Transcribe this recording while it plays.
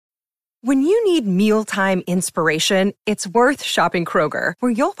When you need mealtime inspiration, it's worth shopping Kroger,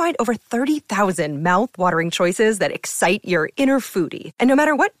 where you'll find over 30,000 mouth-watering choices that excite your inner foodie. And no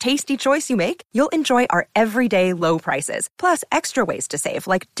matter what tasty choice you make, you'll enjoy our everyday low prices, plus extra ways to save,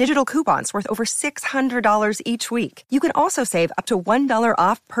 like digital coupons worth over $600 each week. You can also save up to $1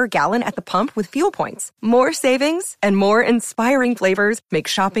 off per gallon at the pump with fuel points. More savings and more inspiring flavors make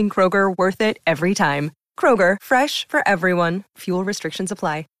shopping Kroger worth it every time. Kroger, fresh for everyone. Fuel restrictions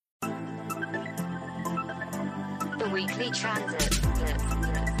apply. Weekly transit.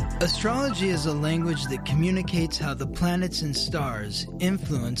 Astrology is a language that communicates how the planets and stars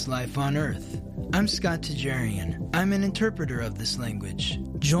influence life on Earth. I'm Scott Tajarian. I'm an interpreter of this language.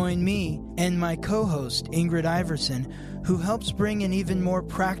 Join me and my co-host Ingrid Iverson, who helps bring an even more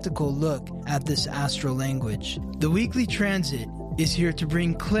practical look at this astral language. The weekly transit is here to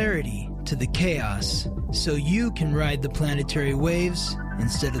bring clarity to the chaos, so you can ride the planetary waves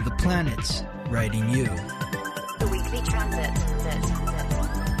instead of the planets riding you. The weekly transit.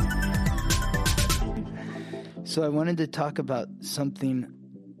 So I wanted to talk about something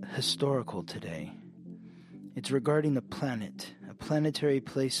historical today. It's regarding a planet, a planetary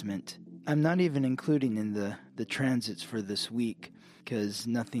placement. I'm not even including in the transits for this week because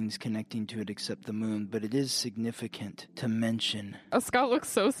nothing's connecting to it except the moon, but it is significant to mention. Oh, Scott looks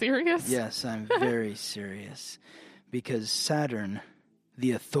so serious. Yes, I'm very serious because Saturn,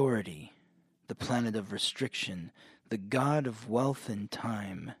 the authority, the planet of restriction, the god of wealth and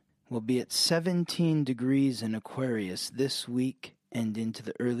time, will be at 17 degrees in Aquarius this week and into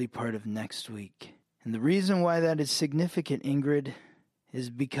the early part of next week. And the reason why that is significant, Ingrid, is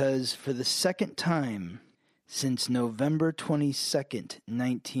because for the second time since November 22nd,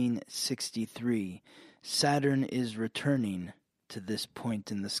 1963, Saturn is returning to this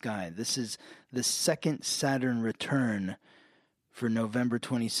point in the sky. This is the second Saturn return for November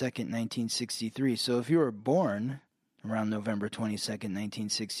 22nd, 1963. So if you were born around November 22nd,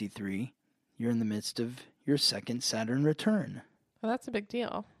 1963, you're in the midst of your second Saturn return. Well, that's a big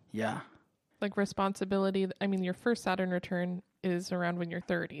deal. Yeah. Like responsibility. I mean, your first Saturn return is around when you're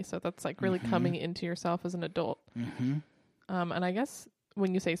 30. So that's like really coming into yourself as an adult. Mm-hmm. And I guess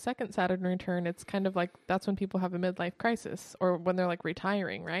when you say second Saturn return, it's kind of like that's when people have a midlife crisis or when they're like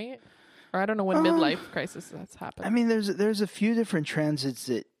retiring, right? Or I don't know when midlife crisis that's happened. I mean, there's a few different transits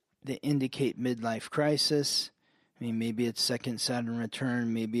that indicate midlife crisis. I mean, maybe it's second Saturn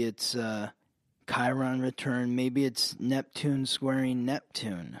return, maybe it's Chiron return, maybe it's Neptune squaring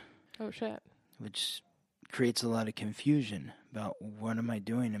Neptune. Oh, shit. Which creates a lot of confusion about what am I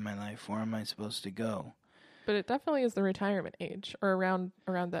doing in my life, where am I supposed to go? But it definitely is the retirement age or around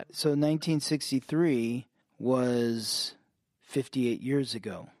that. So 1963 was 58 years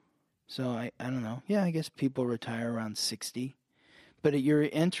ago. So I don't know. Yeah, I guess people retire around 60. But you're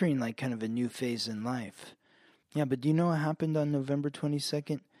entering like kind of a new phase in life. Yeah, but do you know what happened on November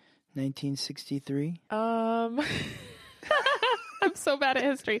 22nd, 1963? I'm so bad at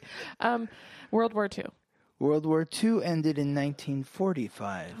history. World War II. World War II ended in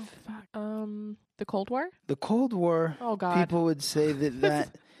 1945. Oh, fuck. The Cold War? The Cold War, oh, God. People would say that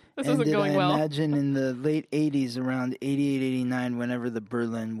this ended, isn't going well. I imagine, in the late 80s, around 88, 89, whenever the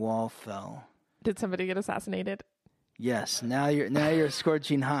Berlin Wall fell. Did somebody get assassinated? Yes. Now you're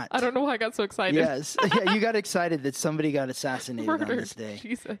scorching hot. I don't know why I got so excited. Yes. Yeah, you got excited that somebody got assassinated Murdered. on this day.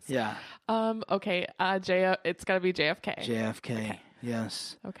 Jesus. Yeah. Okay. It's got to be JFK. JFK. Okay.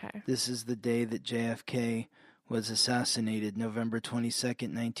 Yes. Okay. This is the day that JFK was assassinated, November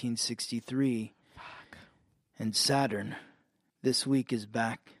 22nd, 1963. Fuck. And Saturn, this week, is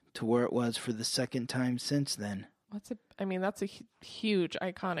back to where it was for the second time since then. That's a huge,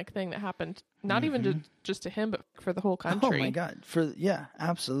 iconic thing that happened. Not even just to him, but for the whole country. Oh my God! Yeah,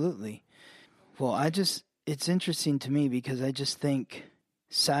 absolutely. Well, it's interesting to me because I just think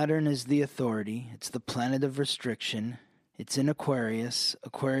Saturn is the authority. It's the planet of restriction. It's in Aquarius.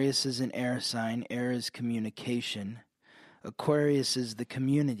 Aquarius is an air sign. Air is communication. Aquarius is the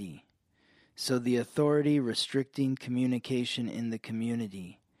community. So the authority restricting communication in the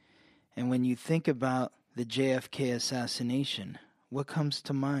community. And when you think about the JFK assassination, what comes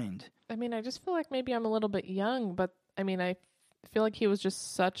to mind? I mean, I just feel like maybe I'm a little bit young, but I mean, I feel like he was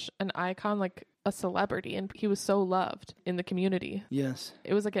just such an icon, like a celebrity, and he was so loved in the community. Yes.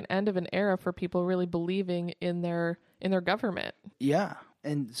 It was like an end of an era for people really believing in their government. Yeah.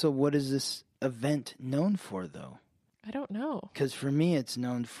 And so what is this event known for, though? I don't know. Because for me, it's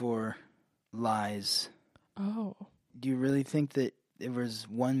known for lies. Oh. Do you really think that there was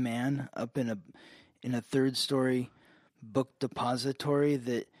one man up in a third-story book depository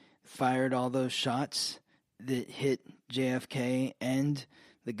that fired all those shots that hit JFK and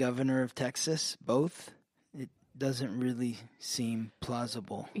the governor of Texas, both, it doesn't really seem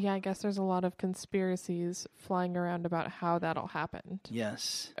plausible. Yeah, I guess there's a lot of conspiracies flying around about how that all happened.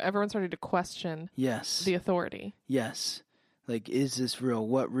 Yes. Everyone started to question Yes. the authority. Yes. Like, is this real?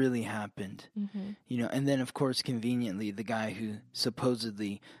 What really happened? Mm-hmm. You know, and then, of course, conveniently, the guy who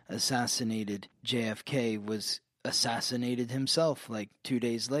supposedly assassinated JFK was assassinated himself like 2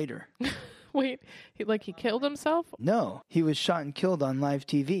 days later. Wait, he killed himself? No, he was shot and killed on live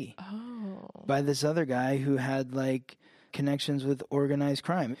TV by this other guy who had, like, connections with organized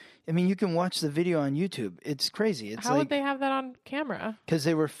crime. I mean, you can watch the video on YouTube. It's crazy. It's How would they have that on camera? Because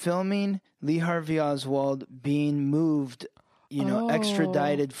they were filming Lee Harvey Oswald being moved,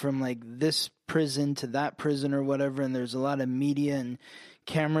 extradited from, like, this prison to that prison or whatever, and there's a lot of media and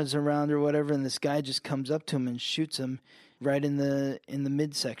cameras around or whatever, and this guy just comes up to him and shoots him right in the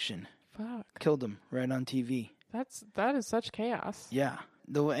midsection. Fuck. Killed him right on TV. That is such chaos. Yeah.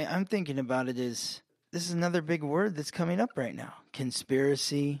 The way I'm thinking about it is, this is another big word that's coming up right now.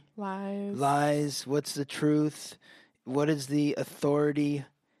 Conspiracy. Lies. What's the truth? What is the authority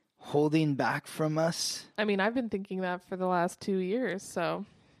holding back from us? I mean, I've been thinking that for the last 2 years, so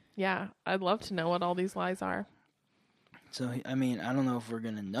yeah, I'd love to know what all these lies are. So, I mean, I don't know if we're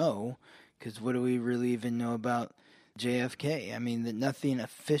going to know, because what do we really even know about JFK? I mean, that nothing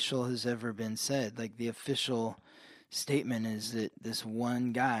official has ever been said. Like, the official statement is that this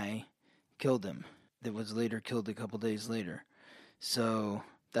one guy killed him that was later killed a couple days later. So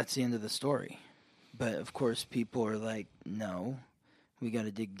that's the end of the story. But, of course, people are like, no, we got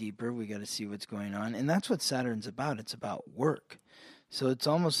to dig deeper. We got to see what's going on. And that's what Saturn's about. It's about work. So it's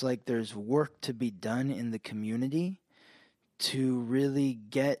almost like there's work to be done in the community to really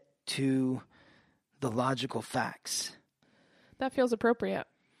get to the logical facts. That feels appropriate.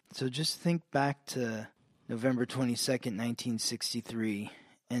 So just think back to November 22nd, 1963,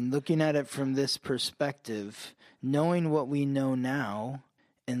 and looking at it from this perspective, knowing what we know now,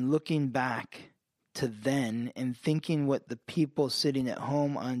 and looking back to then, and thinking what the people sitting at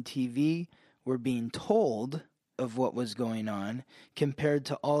home on TV were being told of what was going on, compared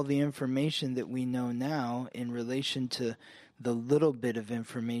to all the information that we know now in relation to the little bit of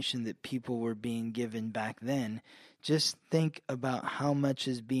information that people were being given back then. Just think about how much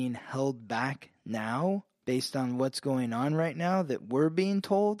is being held back now based on what's going on right now that we're being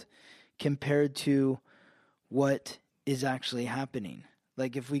told, compared to what is actually happening.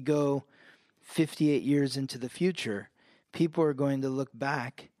 Like, if we go 58 years into the future, people are going to look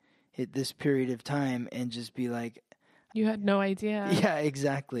back at this period of time and just be like, you had no idea. Yeah,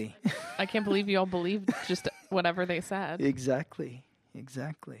 exactly. I can't believe you all believed just whatever they said. Exactly.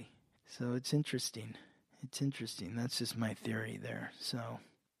 So it's interesting. That's just my theory there. So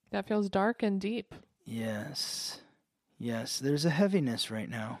that feels dark and deep. Yes. There's a heaviness right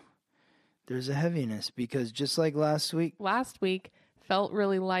now. There's a heaviness because just like last week felt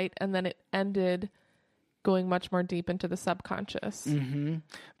really light, and then it ended going much more deep into the subconscious. Mm-hmm.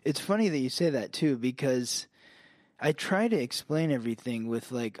 It's funny that you say that too, because I try to explain everything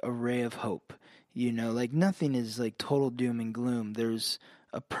with like a ray of hope. Like nothing is like total doom and gloom. There's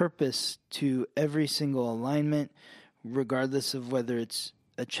a purpose to every single alignment, regardless of whether it's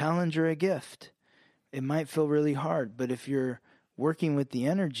a challenge or a gift. It might feel really hard, but if you're working with the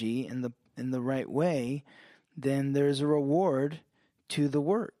energy in the right way, then there's a reward to the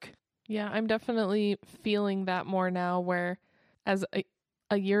work. Yeah, I'm definitely feeling that more now, where as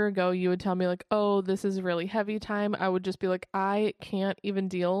a year ago you would tell me like, oh, this is really heavy time, I would just be like, I can't even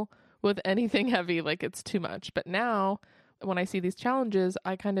deal with anything heavy, like it's too much. But now when I see these challenges,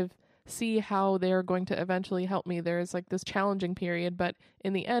 I kind of see how they're going to eventually help me. There's like this challenging period, but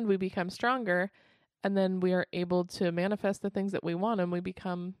in the end we become stronger, and then we are able to manifest the things that we want, and we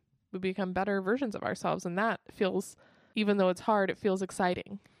become better versions of ourselves. And that feels, even though it's hard, it feels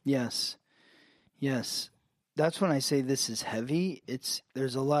exciting. Yes. That's when I say this is heavy.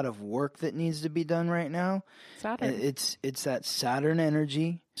 There's a lot of work that needs to be done right now. Saturn. It's that Saturn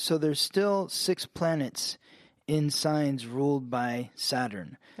energy. So there's still 6 planets in signs ruled by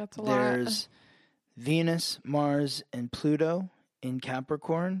Saturn. That's a There's Venus, Mars, and Pluto in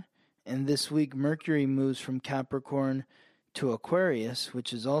Capricorn. And this week, Mercury moves from Capricorn to Aquarius,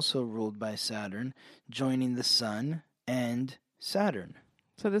 which is also ruled by Saturn, joining the Sun and Saturn.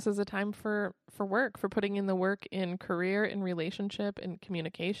 So this is a time for work, for putting in the work in career, in relationship, in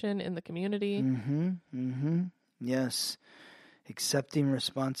communication, in the community. Yes. Accepting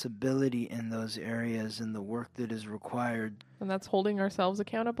responsibility in those areas and the work that is required. And that's holding ourselves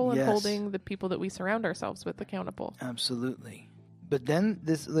accountable, and holding the people that we surround ourselves with accountable. Absolutely. But then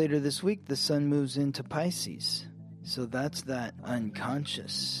later this week, the Sun moves into Pisces. So that's that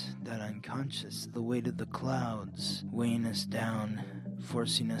unconscious, the weight of the clouds weighing us down,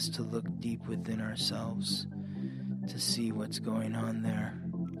 forcing us to look deep within ourselves to see what's going on there.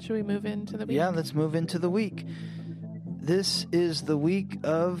 Should we move into the week? Yeah, let's move into the week. This is the week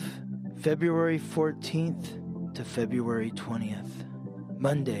of February 14th to February 20th.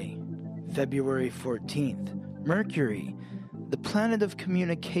 Monday, February 14th. Mercury, the planet of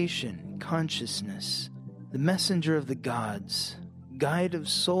communication, consciousness, the messenger of the gods, guide of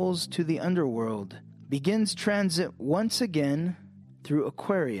souls to the underworld, begins transit once again through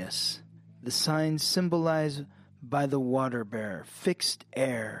Aquarius, the sign symbolized by the water bear, fixed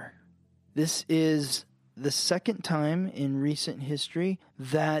air. This is the second time in recent history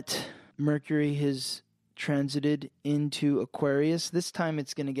that Mercury has transited into Aquarius. This time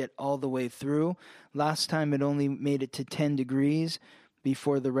it's going to get all the way through. Last time it only made it to 10 degrees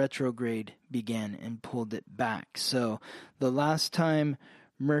before the retrograde began and pulled it back. So the last time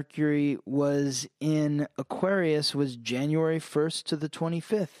Mercury was in Aquarius was January 1st to the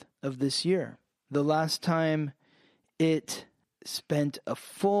 25th of this year. The last time it spent a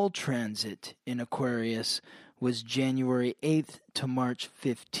full transit in Aquarius was January 8th to March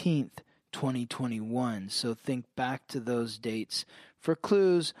 15th, 2021. So think back to those dates for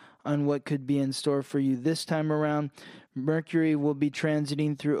clues on what could be in store for you this time around. Mercury will be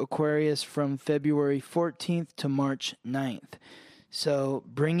transiting through Aquarius from February 14th to March 9th. So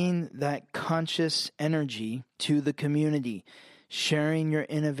bringing that conscious energy to the community, sharing your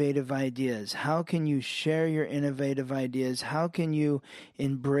innovative ideas. How can you share your innovative ideas? How can you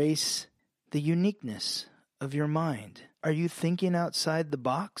embrace the uniqueness of your mind? Are you thinking outside the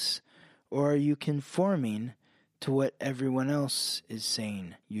box, or are you conforming to what everyone else is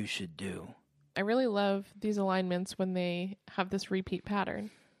saying you should do? I really love these alignments when they have this repeat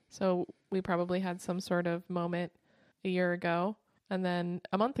pattern. So we probably had some sort of moment a year ago and then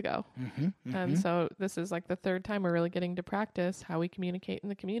a month ago. And so this is like the third time we're really getting to practice how we communicate in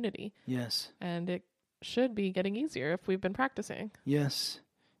the community. Yes. And it should be getting easier if we've been practicing. Yes.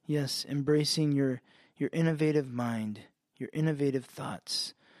 Yes. Embracing your innovative mind, your innovative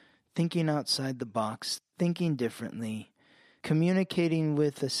thoughts, thinking outside the box, thinking differently, communicating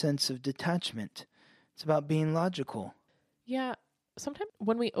with a sense of detachment. It's about being logical. Yeah. Sometimes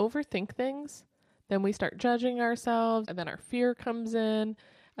when we overthink things, then we start judging ourselves, and then our fear comes in,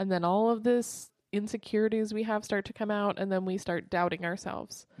 and then all of this insecurities we have start to come out, and then we start doubting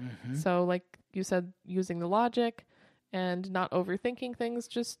ourselves. So like you said, using the logic and not overthinking things,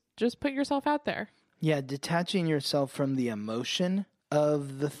 just put yourself out there. Yeah, detaching yourself from the emotion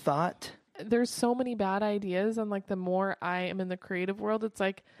of the thought. There's so many bad ideas, and like the more I am in the creative world, it's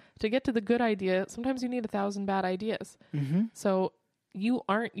like to get to the good idea, sometimes you need 1,000 bad ideas. So you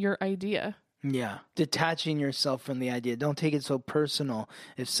aren't your idea. Yeah, detaching yourself from the idea. Don't take it so personal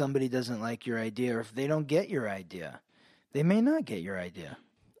if somebody doesn't like your idea, or if they don't get your idea. They may not get your idea.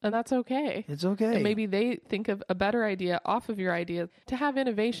 And that's okay. It's okay. And maybe they think of a better idea off of your idea. To have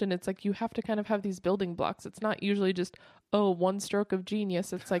innovation, it's like you have to kind of have these building blocks. It's not usually just, one stroke of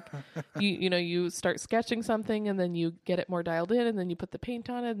genius. It's like, you start sketching something and then you get it more dialed in and then you put the paint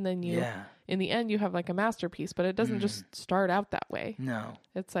on it and then in the end, you have like a masterpiece, but it doesn't just start out that way. No.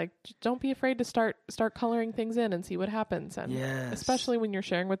 It's like, don't be afraid to start coloring things in and see what happens. And especially when you're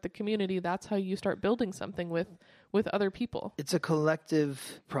sharing with the community, that's how you start building something with other people. It's a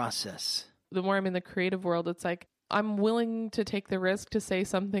collective process. The more I'm in the creative world, it's like, I'm willing to take the risk to say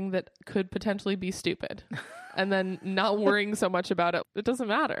something that could potentially be stupid and then not worrying so much about it. It doesn't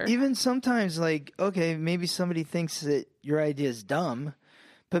matter. Even sometimes, like, okay, maybe somebody thinks that your idea is dumb,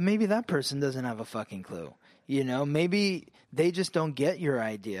 but maybe that person doesn't have a fucking clue. Maybe they just don't get your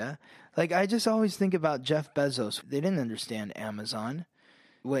idea. Like, I just always think about Jeff Bezos. They didn't understand Amazon.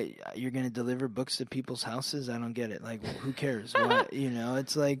 Wait, you're going to deliver books to people's houses? I don't get it. Like, who cares? What,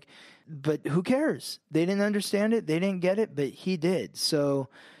 it's like, but who cares? They didn't understand it. They didn't get it, but he did. So,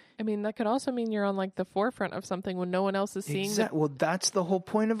 I mean, that could also mean you're on like the forefront of something when no one else is seeing it. Well, that's the whole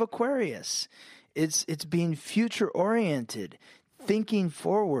point of Aquarius. It's being future oriented, thinking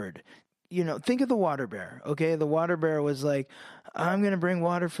forward. Think of the water bear. Okay. The water bear was like, I'm going to bring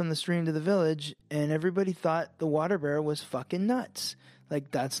water from the stream to the village. And everybody thought the water bear was fucking nuts. Like,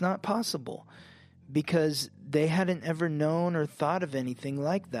 that's not possible because they hadn't ever known or thought of anything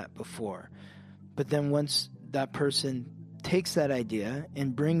like that before. But then once that person takes that idea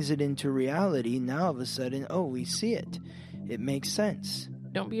and brings it into reality, now all of a sudden, we see it. It makes sense.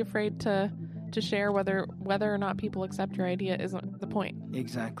 Don't be afraid to share whether or not people accept your idea isn't the point.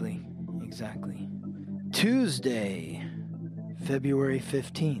 Exactly. Tuesday, February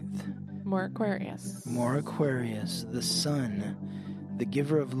 15th. More Aquarius. More Aquarius, the sun, the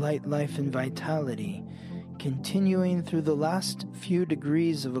giver of light, life, and vitality, continuing through the last few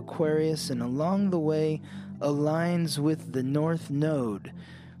degrees of Aquarius and along the way aligns with the North Node,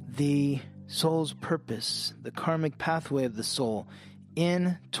 the soul's purpose, the karmic pathway of the soul,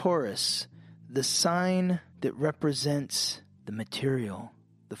 in Taurus, the sign that represents the material,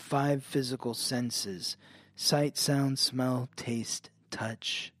 the 5 physical senses: sight, sound, smell, taste,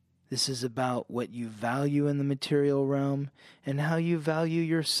 touch. This is about what you value in the material realm and how you value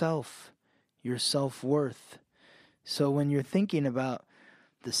yourself, your self-worth. So when you're thinking about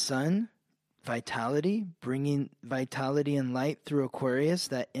the sun, vitality, bringing vitality and light through Aquarius,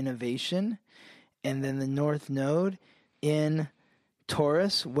 that innovation, and then the North Node in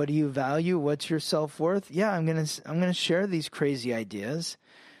Taurus, what do you value? What's your self-worth? Yeah, I'm gonna share these crazy ideas,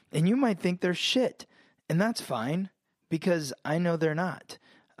 and you might think they're shit, and that's fine because I know they're not.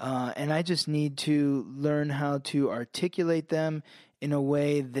 And I just need to learn how to articulate them in a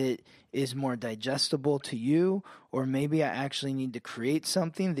way that is more digestible to you, or maybe I actually need to create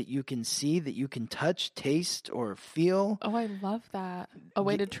something that you can see, that you can touch, taste, or feel. Oh, I love that. A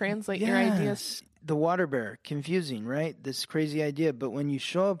way to translate your ideas. The water bear, confusing, right? This crazy idea. But when you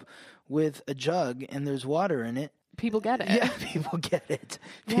show up with a jug and there's water in it, people get it. Yeah, people get it.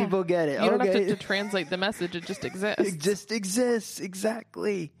 People get it. You don't have to translate the message. It just exists. It just exists.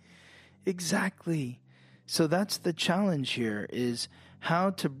 Exactly. So that's the challenge here, is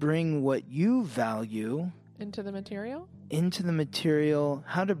how to bring what you value into the material,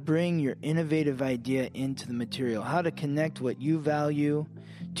 how to bring your innovative idea into the material, how to connect what you value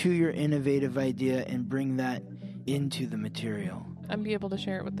to your innovative idea and bring that into the material. And be able to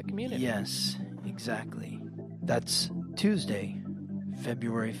share it with the community. Yes, exactly. That's Tuesday,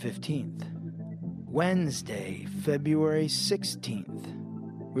 February 15th. Wednesday, February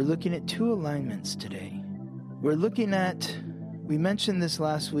 16th. We're looking at 2 alignments today. We mentioned this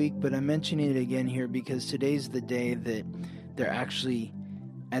last week, but I'm mentioning it again here because today's the day that they're actually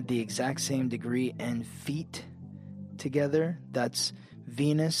at the exact same degree and feet together. That's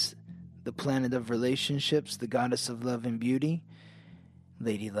Venus, the planet of relationships, the goddess of love and beauty,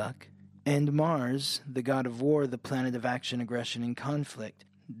 Lady Luck, and Mars, the god of war, the planet of action, aggression, and conflict.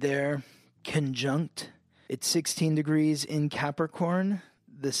 They're conjunct. It's 16 degrees in Capricorn,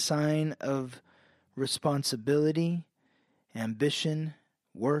 the sign of responsibility, ambition,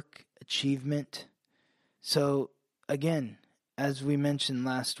 work, achievement. So, again, as we mentioned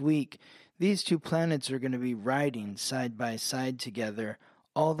last week, these 2 planets are going to be riding side by side together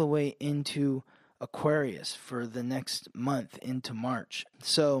all the way into Aquarius for the next month into March.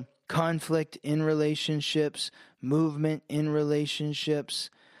 So, conflict in relationships, movement in relationships.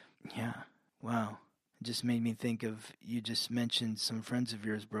 Yeah, wow. It just made me think of, you just mentioned some friends of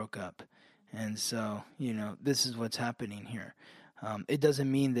yours broke up. And so, this is what's happening here. It doesn't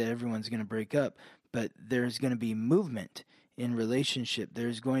mean that everyone's going to break up, but there's going to be movement in relationship.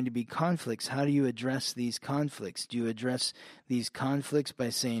 There's going to be conflicts. How do you address these conflicts? Do you address these conflicts by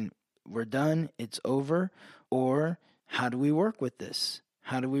saying, we're done, it's over? Or how do we work with this?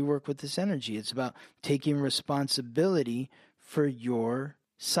 How do we work with this energy? It's about taking responsibility for your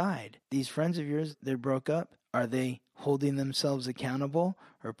side. These friends of yours, they broke up. Are they holding themselves accountable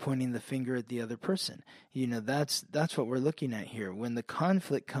or pointing the finger at the other person? That's what we're looking at here. When the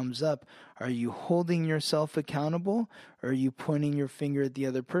conflict comes up, are you holding yourself accountable or are you pointing your finger at the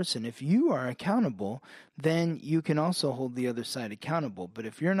other person? If you are accountable, then you can also hold the other side accountable. But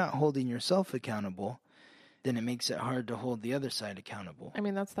if you're not holding yourself accountable, then it makes it hard to hold the other side accountable. I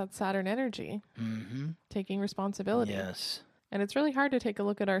mean, that's that Saturn energy. Mm-hmm. Taking responsibility. Yes. And it's really hard to take a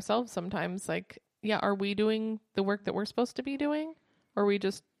look at ourselves sometimes. Like, yeah, are we doing the work that we're supposed to be doing? Or are we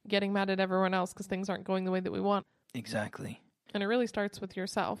just getting mad at everyone else because things aren't going the way that we want? Exactly. And it really starts with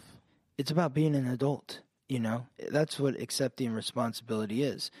yourself. It's about being an adult. That's what accepting responsibility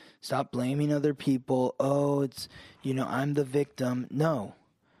is. Stop blaming other people. Oh, it's, I'm the victim. No,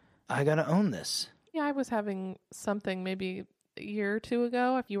 I got to own this. Yeah, I was having something maybe a year or 2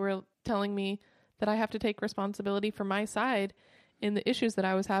 ago. If you were telling me that I have to take responsibility for my side in the issues that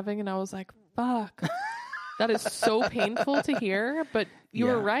I was having, and I was like, fuck, that is so painful to hear, but you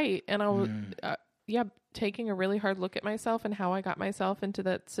were right. And I was, taking a really hard look at myself and how I got myself into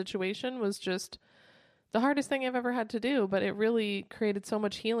that situation was just the hardest thing I've ever had to do, but it really created so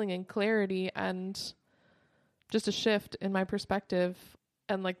much healing and clarity and just a shift in my perspective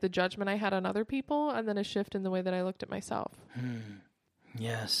and like the judgment I had on other people, and then a shift in the way that I looked at myself.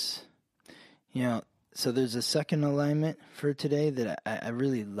 Yes. So there's a second alignment for today that I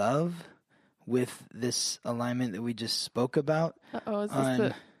really love with this alignment that we just spoke about. Is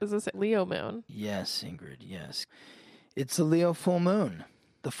this Is this Leo moon? Yes, Ingrid, yes. It's the Leo full moon.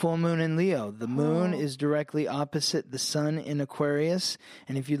 The full moon in Leo. The moon is directly opposite the sun in Aquarius.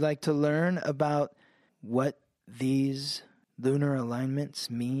 And if you'd like to learn about what these lunar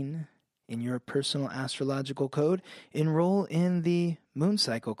alignments mean in your personal astrological code, enroll in the moon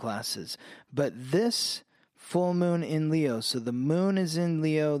cycle classes. But this full moon in Leo, so the moon is in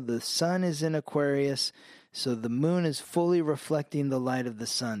Leo, the sun is in Aquarius, so the moon is fully reflecting the light of the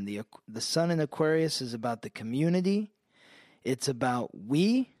sun. The sun in Aquarius is about the community. It's about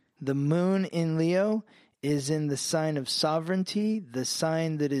we. The moon in Leo is in the sign of sovereignty, the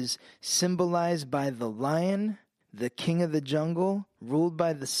sign that is symbolized by the lion, the king of the jungle, ruled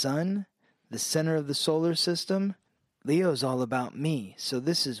by the sun, the center of the solar system. Leo is all about me. So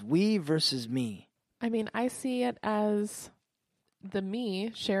this is we versus me. I mean, I see it as the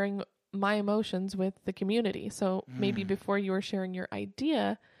me sharing my emotions with the community. So maybe before you were sharing your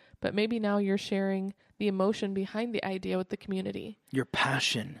idea, but maybe now you're sharing the emotion behind the idea with the community. Your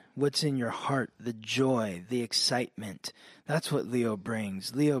passion, what's in your heart, the joy, the excitement. That's what Leo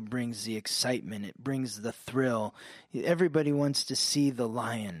brings. Leo brings the excitement. It brings the thrill. Everybody wants to see the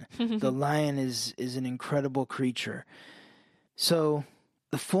lion. The lion is an incredible creature. So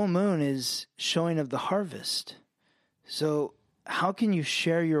the full moon is showing of the harvest. So how can you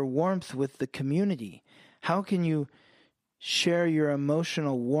share your warmth with the community? How can you share your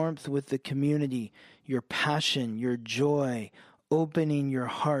emotional warmth with the community, your passion, your joy, opening your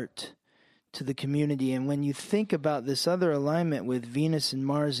heart to the community? And when you think about this other alignment with Venus and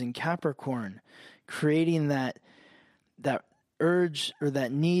Mars in Capricorn, creating that urge or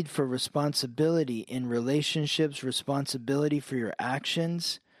that need for responsibility in relationships, responsibility for your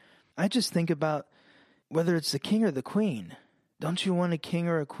actions, I just think about whether it's the king or the queen. Don't you want a king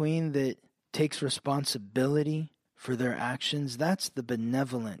or a queen that takes responsibility for their actions? That's the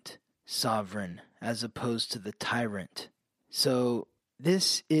benevolent sovereign as opposed to the tyrant. So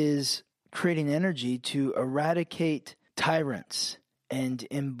this is creating energy to eradicate tyrants and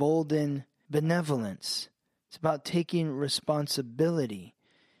embolden benevolence. It's about taking responsibility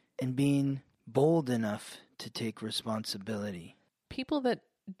and being bold enough to take responsibility. People that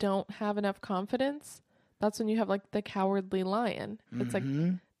don't have enough confidence, that's when you have like the cowardly lion. It's like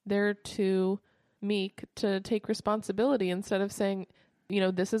they're too meek to take responsibility instead of saying,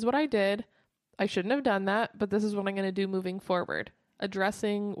 this is what I did. I shouldn't have done that, but this is what I'm going to do moving forward.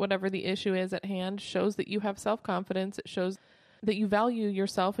 Addressing whatever the issue is at hand shows that you have self-confidence. It shows that you value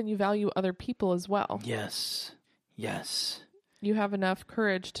yourself and you value other people as well. Yes. Yes. You have enough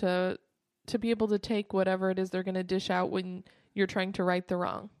courage to be able to take whatever it is they're going to dish out when you're trying to right the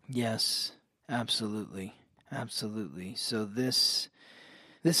wrong. Yes, absolutely. Absolutely. So this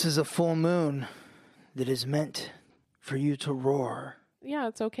is a full moon that is meant for you to roar. Yeah,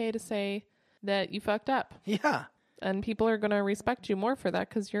 it's okay to say that you fucked up. Yeah. And people are going to respect you more for that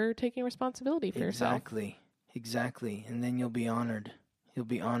because you're taking responsibility for yourself. Exactly. And then you'll be honored. You'll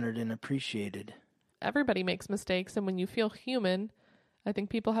be honored and appreciated. Everybody makes mistakes, and when you feel human, I think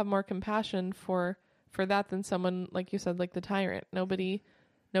people have more compassion for that than someone, like you said, like the tyrant. Nobody's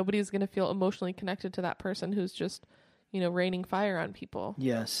going to feel emotionally connected to that person who's just, raining fire on people.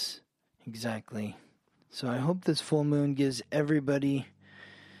 Yes, exactly. So I hope this full moon gives everybody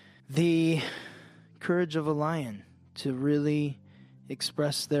the courage of a lion to really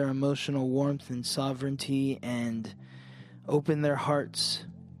express their emotional warmth and sovereignty and open their hearts.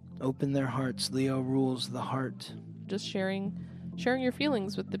 Open their hearts. Leo rules the heart. Just sharing your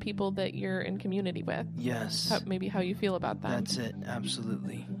feelings with the people that you're in community with. Yes. Maybe how you feel about them. That's it.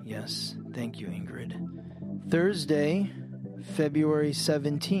 Absolutely. Yes. Thank you, Ingrid. Thursday, February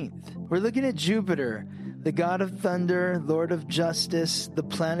 17th. We're looking at Jupiter, the god of thunder, lord of justice, the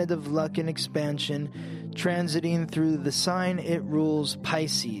planet of luck and expansion, transiting through the sign it rules,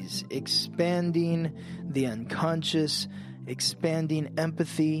 Pisces, expanding the unconscious, expanding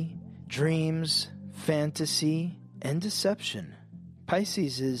empathy, dreams, fantasy, and deception.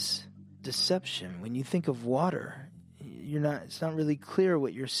 Pisces is deception. When you think of water, it's not really clear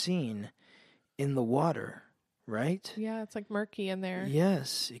what you're seeing in the water, right? Yeah, it's like murky in there.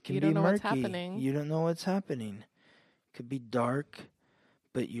 Yes, it can be murky. You don't know what's happening. You don't know what's happening. It could be dark,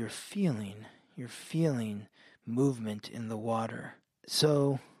 but you're feeling movement in the water.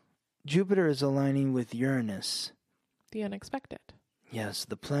 So Jupiter is aligning with Uranus. The unexpected. Yes,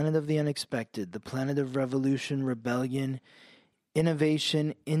 the planet of the unexpected, the planet of revolution, rebellion,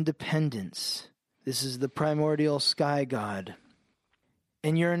 innovation, independence. This is the primordial sky god.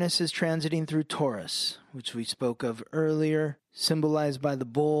 And Uranus is transiting through Taurus, which we spoke of earlier, symbolized by the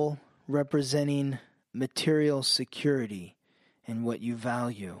bull, representing material security and what you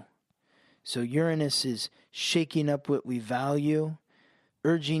value. So Uranus is shaking up what we value,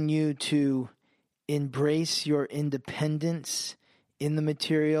 urging you to embrace your independence in the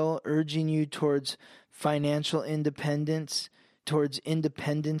material, urging you towards financial independence, towards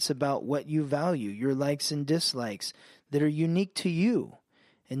independence about what you value, your likes and dislikes that are unique to you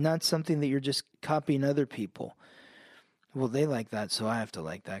and not something that you're just copying other people. Well, they like that, so I have to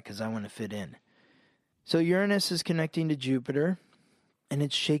like that because I want to fit in. So Uranus is connecting to Jupiter, and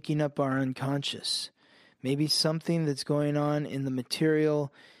it's shaking up our unconscious. Maybe something that's going on in the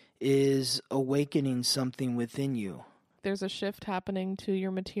material is awakening something within you. There's a shift happening to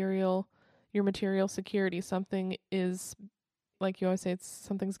your material security. Something is, like you always say,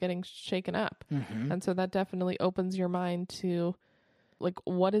 something's getting shaken up. Mm-hmm. And so that definitely opens your mind to, like,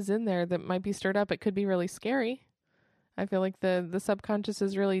 what is in there that might be stirred up. It could be really scary. I feel like the subconscious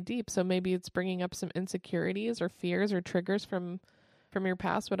is really deep, so maybe it's bringing up some insecurities or fears or triggers from your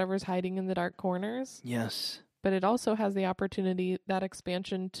past, whatever's hiding in the dark corners. Yes. But it also has the opportunity, that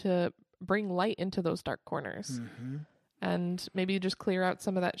expansion, to bring light into those dark corners. Mm-hmm. And maybe just clear out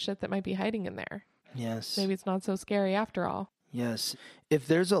some of that shit that might be hiding in there. Yes. Maybe it's not so scary after all. Yes. If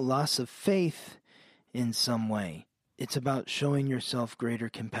there's a loss of faith in some way, it's about showing yourself greater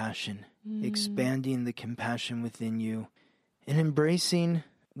compassion, expanding the compassion within you, and embracing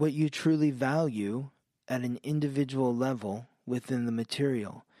what you truly value at an individual level within the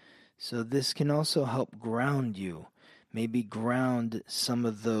material. So this can also help ground you, maybe ground some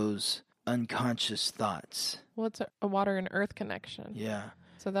of those unconscious thoughts. Well, it's a water and earth connection. Yeah.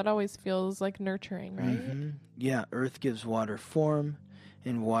 So that always feels like nurturing, right? Mm-hmm. Yeah, earth gives water form,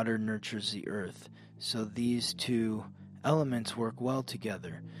 and water nurtures the earth. So these two elements work well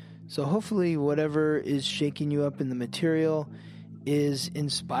together. So hopefully whatever is shaking you up in the material is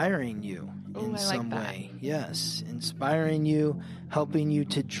inspiring you in some way. Yes, inspiring you, helping you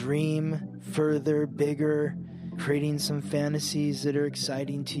to dream further, bigger, creating some fantasies that are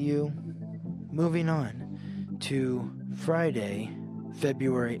exciting to you. Moving on to Friday,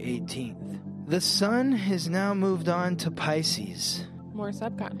 February 18th. The sun has now moved on to Pisces. More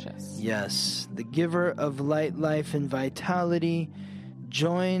subconscious. Yes, the giver of light, life, and vitality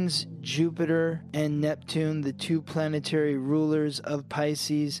joins Jupiter and Neptune, the two planetary rulers of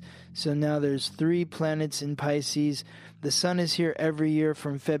Pisces. So now there's 3 planets in Pisces. The sun is here every year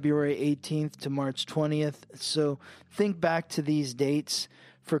from February 18th to March 20th. So think back to these dates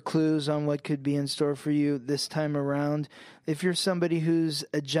for clues on what could be in store for you this time around. If you're somebody who's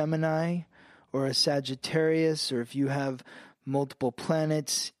a Gemini or a Sagittarius, or if you have multiple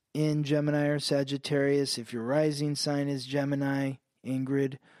planets in Gemini or Sagittarius, if your rising sign is Gemini,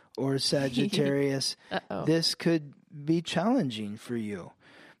 Ingrid, or Sagittarius, this could be challenging for you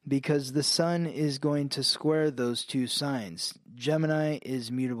because the sun is going to square those two signs. Gemini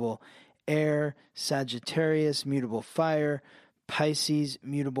is mutable air, Sagittarius, mutable fire, Pisces,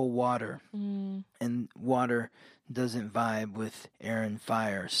 mutable water. And water doesn't vibe with air and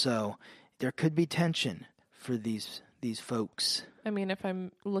fire. So there could be tension for these folks. I mean, if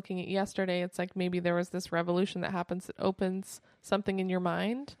I'm looking at yesterday, it's like maybe there was this revolution that happens that opens something in your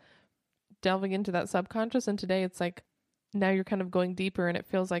mind, delving into that subconscious. And today it's like now you're kind of going deeper, and it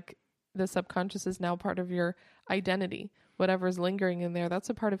feels like the subconscious is now part of your identity. Whatever's lingering in there, that's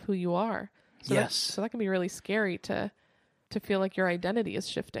a part of who you are. So Yes. So that can be really scary to feel like your identity is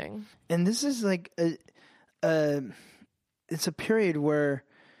shifting. And this is like it's a period where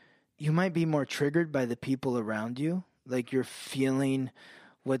you might be more triggered by the people around you. Like you're feeling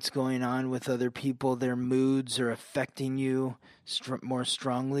what's going on with other people. Their moods are affecting you more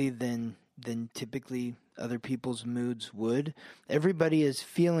strongly than typically other people's moods would. Everybody is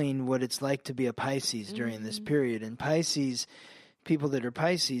feeling what it's like to be a Pisces during this period. And Pisces, people that are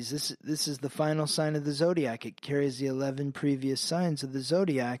Pisces, this is the final sign of the zodiac. It carries the 11 previous signs of the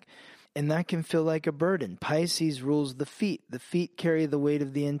zodiac, and that can feel like a burden. Pisces rules the feet. The feet carry the weight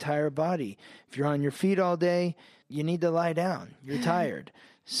of the entire body. If you're on your feet all day, you need to lie down. You're tired.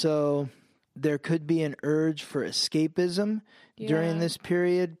 So there could be an urge for escapism during this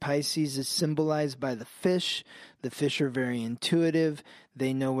period. Pisces is symbolized by the fish. The fish are very intuitive.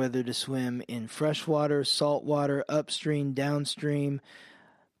 They know whether to swim in fresh water, salt water, upstream, downstream,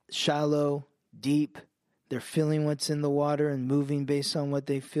 shallow, deep. They're feeling what's in the water and moving based on what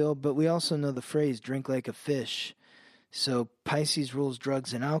they feel. But we also know the phrase, drink like a fish. So Pisces rules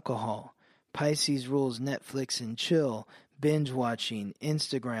drugs and alcohol. Pisces rules Netflix and chill, binge watching,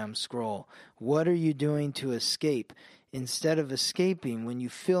 Instagram scroll. What are you doing to escape? instead of escaping, when you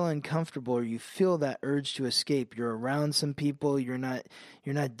feel uncomfortable or you feel that urge to escape, you're around some people, you're not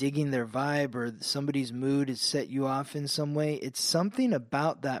digging their vibe, or somebody's mood has set you off in some way. It's something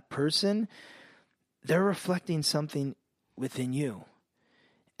about that person. They're reflecting something within you.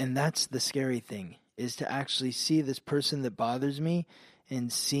 And that's the scary thing, is to actually see this person that bothers me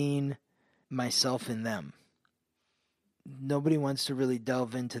and seeing myself in them. Nobody wants to really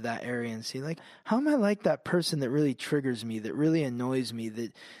delve into that area and see, like, how am I like that person that really triggers me, that really annoys me,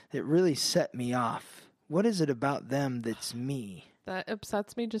 that really set me off? What is it about them that's me? That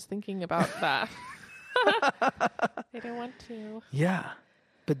upsets me just thinking about that. I don't want to. Yeah,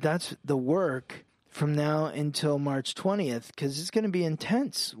 but that's the work from now until March 20th, because it's going to be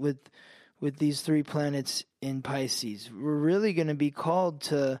intense with these 3 planets in Pisces. We're really going to be called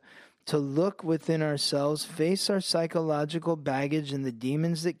to look within ourselves, face our psychological baggage and the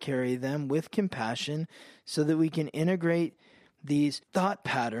demons that carry them with compassion, so that we can integrate these thought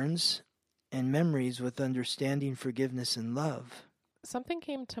patterns and memories with understanding, forgiveness, and love. Something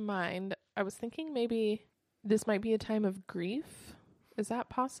came to mind. I was thinking maybe this might be a time of grief. Is that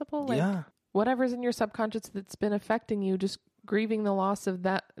possible? Like, yeah. Whatever's in your subconscious that's been affecting you, just grieving the loss of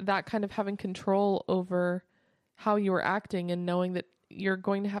that kind of having control over how you were acting, and knowing that you're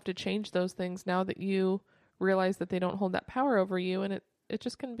going to have to change those things now that you realize that they don't hold that power over you. And it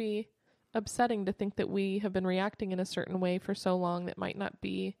just can be upsetting to think that we have been reacting in a certain way for so long that might not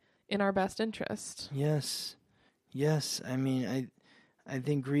be in our best interest. Yes. I mean, I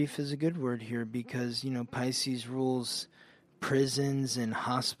think grief is a good word here, because, Pisces rules prisons and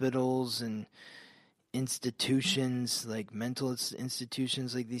hospitals and institutions, like mental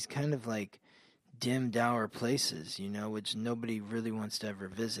institutions, like these kind of like dim, dour places, which nobody really wants to ever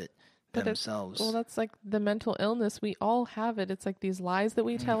visit themselves. Well, that's like the mental illness. We all have it. It's like these lies that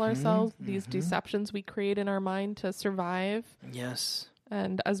we tell ourselves, these deceptions we create in our mind to survive. Yes.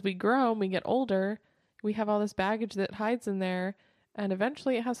 And as we grow and we get older, we have all this baggage that hides in there, and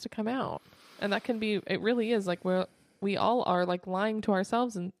eventually it has to come out. And that can be, it really is like we all are like lying to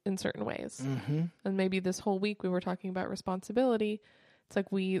ourselves in certain ways. Mm-hmm. And maybe this whole week we were talking about responsibility. It's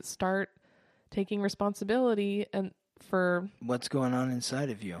like we start taking responsibility and for what's going on inside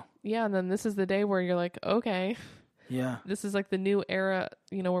of you. Yeah. And then this is the day where you're like, okay, yeah, this is like the new era,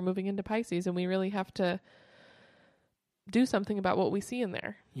 we're moving into Pisces, and we really have to do something about what we see in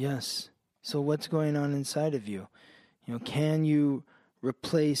there. Yes. So what's going on inside of you? Can you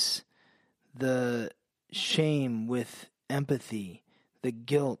replace the shame with empathy, the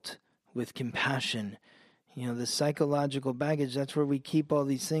guilt with compassion? The psychological baggage, that's where we keep all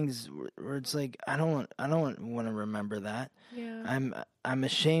these things where it's like, I don't want to remember that. Yeah. I'm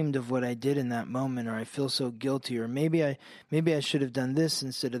ashamed of what I did in that moment, or I feel so guilty, or maybe I should have done this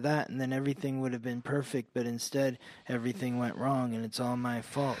instead of that, and then everything would have been perfect, but instead everything went wrong and it's all my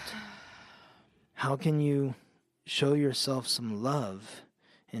fault. How can you show yourself some love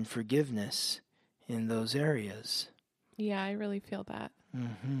and forgiveness in those areas? Yeah, I really feel that.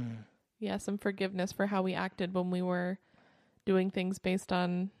 Mm-hmm. Yeah, some forgiveness for how we acted when we were doing things based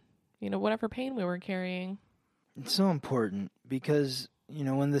on, whatever pain we were carrying. It's so important because,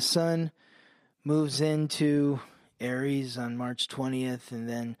 when the sun moves into Aries on March 20th, and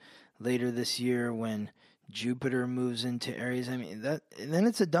then later this year when Jupiter moves into Aries, then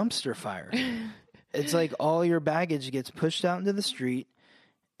it's a dumpster fire. It's like all your baggage gets pushed out into the street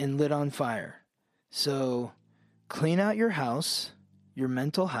and lit on fire. So clean out your house, your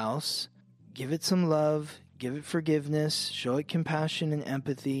mental house, give it some love, give it forgiveness, show it compassion and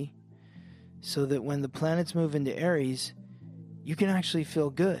empathy, so that when the planets move into Aries, you can actually feel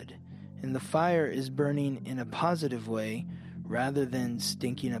good. And the fire is burning in a positive way rather than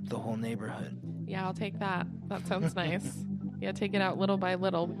stinking up the whole neighborhood. Yeah, I'll take that. That sounds nice. Yeah, take it out little by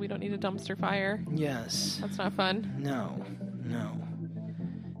little. We don't need a dumpster fire. Yes. That's not fun. No.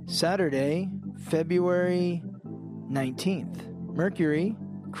 Saturday, February 19th. Mercury,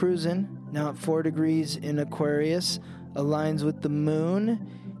 cruising, now at 4 degrees in Aquarius, aligns with the moon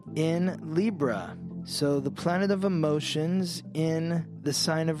in Libra. So the planet of emotions in the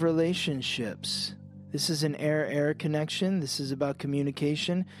sign of relationships. This is an air-air connection. This is about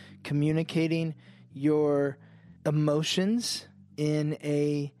communication, communicating your emotions in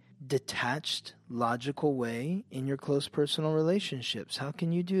a detached, logical way in your close personal relationships. How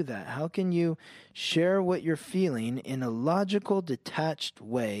can you do that? How can you share what you're feeling in a logical, detached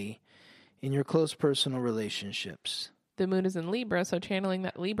way in your close personal relationships? The moon is in Libra, so channeling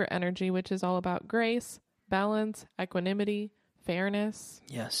that Libra energy, which is all about grace, balance, equanimity, fairness.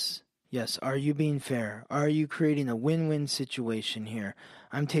 Yes. Are you being fair? Are you creating a win-win situation here?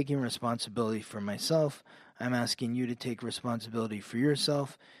 I'm taking responsibility for myself. I'm asking you to take responsibility for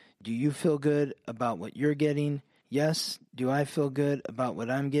yourself. Do you feel good about what you're getting? Yes. Do I feel good about what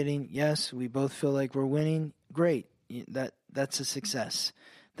I'm getting? Yes. We both feel like we're winning. Great. That's a success.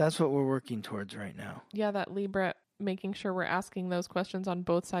 That's what we're working towards right now. Yeah, that Libra, making sure we're asking those questions on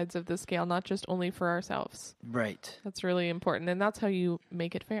both sides of the scale, not just only for ourselves. Right. That's really important. And that's how you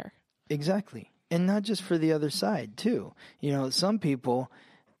make it fair. Exactly. And not just for the other side, too. You know, some people,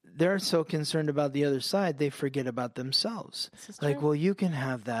 they're so concerned about the other side, they forget about themselves. Like, well, you can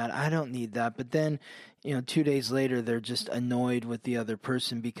have that. I don't need that. But then, 2 days later, they're just annoyed with the other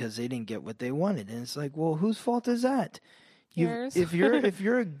person because they didn't get what they wanted. And it's like, well, whose fault is that? If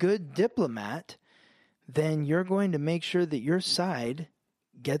you're a good diplomat, then you're going to make sure that your side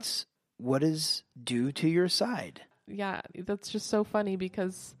gets what is due to your side. Yeah, that's just so funny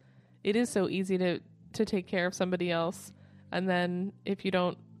because it is so easy to take care of somebody else. And then if you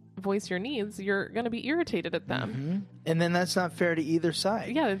don't voice your needs, you're going to be irritated at them. Mm-hmm. And then that's not fair to either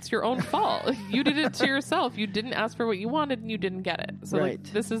side. Yeah, it's your own fault. You did it to yourself. You didn't ask for what you wanted and you didn't get it. So right.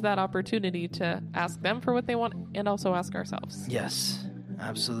 this is that opportunity to ask them for what they want and also ask ourselves. Yes,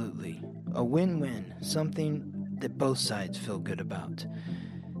 absolutely. A win-win, something that both sides feel good about.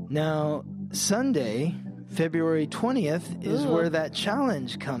 Now, Sunday, February 20th is where that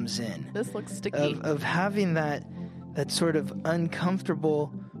challenge comes in. This looks sticky. Of having that sort of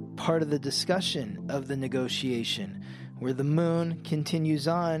uncomfortable part of the discussion of the negotiation, where the moon continues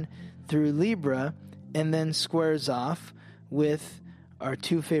on through Libra and then squares off with our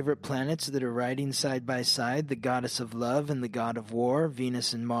two favorite planets that are riding side by side, the goddess of love and the god of war,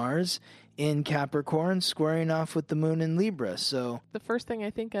 Venus and Mars, in Capricorn, squaring off with the moon in Libra. So the first thing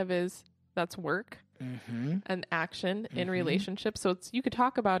I think of is that's work. Mm-hmm. And action in relationships. So you could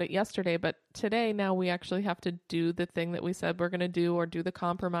talk about it yesterday, but today now we actually have to do the thing that we said we're going to do or do the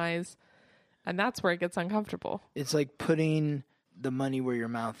compromise. And that's where it gets uncomfortable. It's like putting the money where your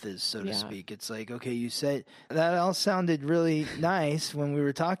mouth is, so to speak. It's like, okay, you said that all sounded really nice when we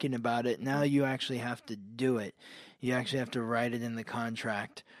were talking about it. Now you actually have to do it. You actually have to write it in the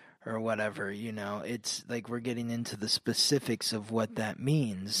contract or whatever, It's like we're getting into the specifics of what that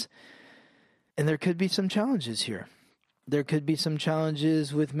means. And there could be some challenges here. There could be some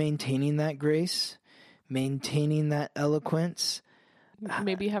challenges with maintaining that grace, maintaining that eloquence.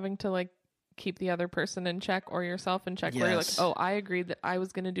 Maybe having to keep the other person in check or yourself in check, where you're like, oh, I agreed that I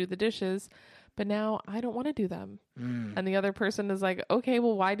was going to do the dishes, but now I don't want to do them. And the other person is like, okay,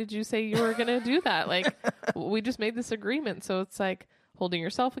 well, why did you say you were going to do that? We just made this agreement. So it's like holding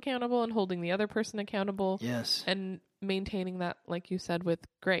yourself accountable and holding the other person accountable. Yes. And maintaining that, like you said, with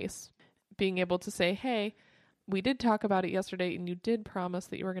grace. Being able to say, hey, we did talk about it yesterday and you did promise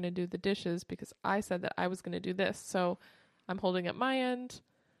that you were going to do the dishes because I said that I was going to do this. So I'm holding up my end.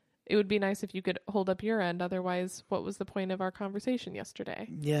 It would be nice if you could hold up your end. Otherwise, what was the point of our conversation yesterday?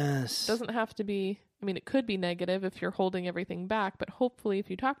 Yes. It doesn't have to be, it could be negative if you're holding everything back, but hopefully if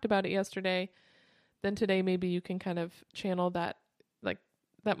you talked about it yesterday, then today maybe you can kind of channel that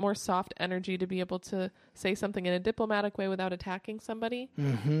more soft energy to be able to say something in a diplomatic way without attacking somebody.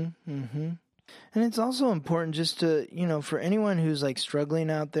 Mm-hmm. Mm-hmm. And it's also important just to, for anyone who's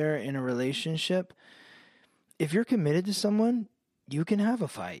struggling out there in a relationship, if you're committed to someone, you can have a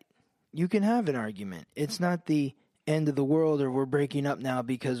fight. You can have an argument. It's not the end of the world or we're breaking up now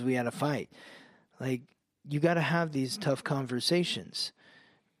because we had a fight. You got to have these tough conversations.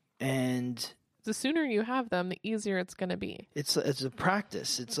 And the sooner you have them, the easier it's going to be. It's a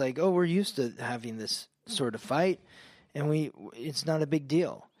practice. It's like, oh, we're used to having this sort of fight, and it's not a big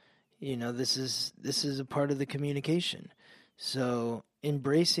deal. This is a part of the communication. So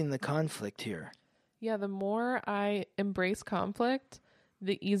embracing the conflict here. Yeah, the more I embrace conflict,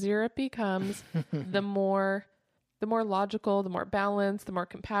 the easier it becomes. the more logical, the more balanced, the more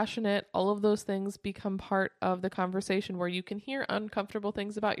compassionate, all of those things become part of the conversation where you can hear uncomfortable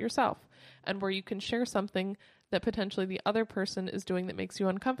things about yourself and where you can share something that potentially the other person is doing that makes you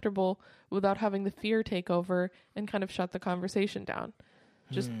uncomfortable without having the fear take over and kind of shut the conversation down.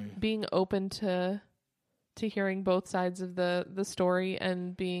 Just being open to hearing both sides of the story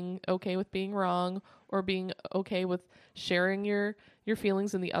and being okay with being wrong or being okay with sharing your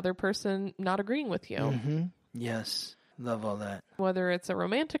feelings and the other person not agreeing with you. Mm-hmm. Yes. Love all that. Whether it's a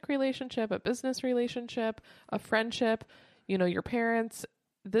romantic relationship, a business relationship, a friendship, your parents,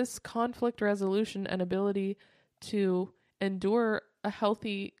 this conflict resolution and ability to endure a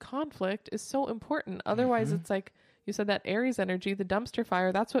healthy conflict is so important. Otherwise, it's like you said, that Aries energy, the dumpster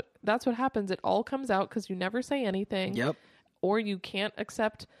fire, that's what happens. It all comes out because you never say anything. Yep. Or you can't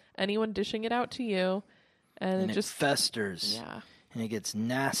accept anyone dishing it out to you. And it just festers. Yeah. and it gets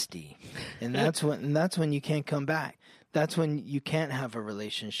nasty. And that's when you can't come back. That's when you can't have a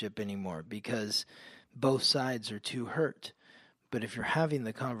relationship anymore because both sides are too hurt. But if you're having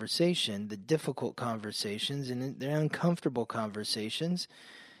the conversation, the difficult conversations, and they're uncomfortable conversations,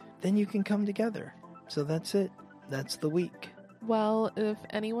 then you can come together. So that's it. That's the week. Well, if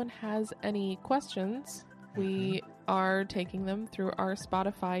anyone has any questions, we are taking them through our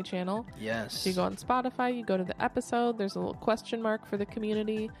Spotify channel. Yes. So you go on Spotify, you go to the episode, there's a little question mark for the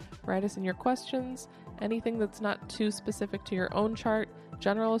community. Write us in your questions. Anything that's not too specific to your own chart,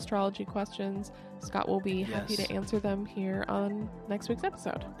 general astrology questions. Scott will be happy to answer them here on next week's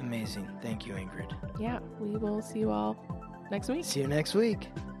episode. Amazing. Thank you, Ingrid. Yeah, we will see you all next week. See you next week.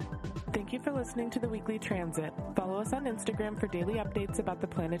 Thank you for listening to the Weekly Transit. Follow us on Instagram for daily updates about the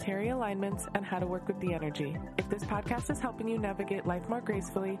planetary alignments and how to work with the energy. If this podcast is helping you navigate life more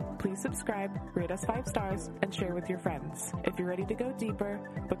gracefully, please subscribe, rate us 5 stars, and share with your friends. If you're ready to go deeper,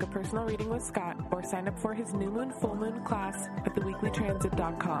 book a personal reading with Scott or sign up for his new moon, full moon class at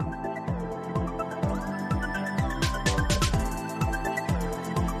theweeklytransit.com.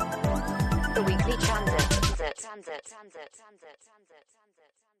 The Weekly Transit.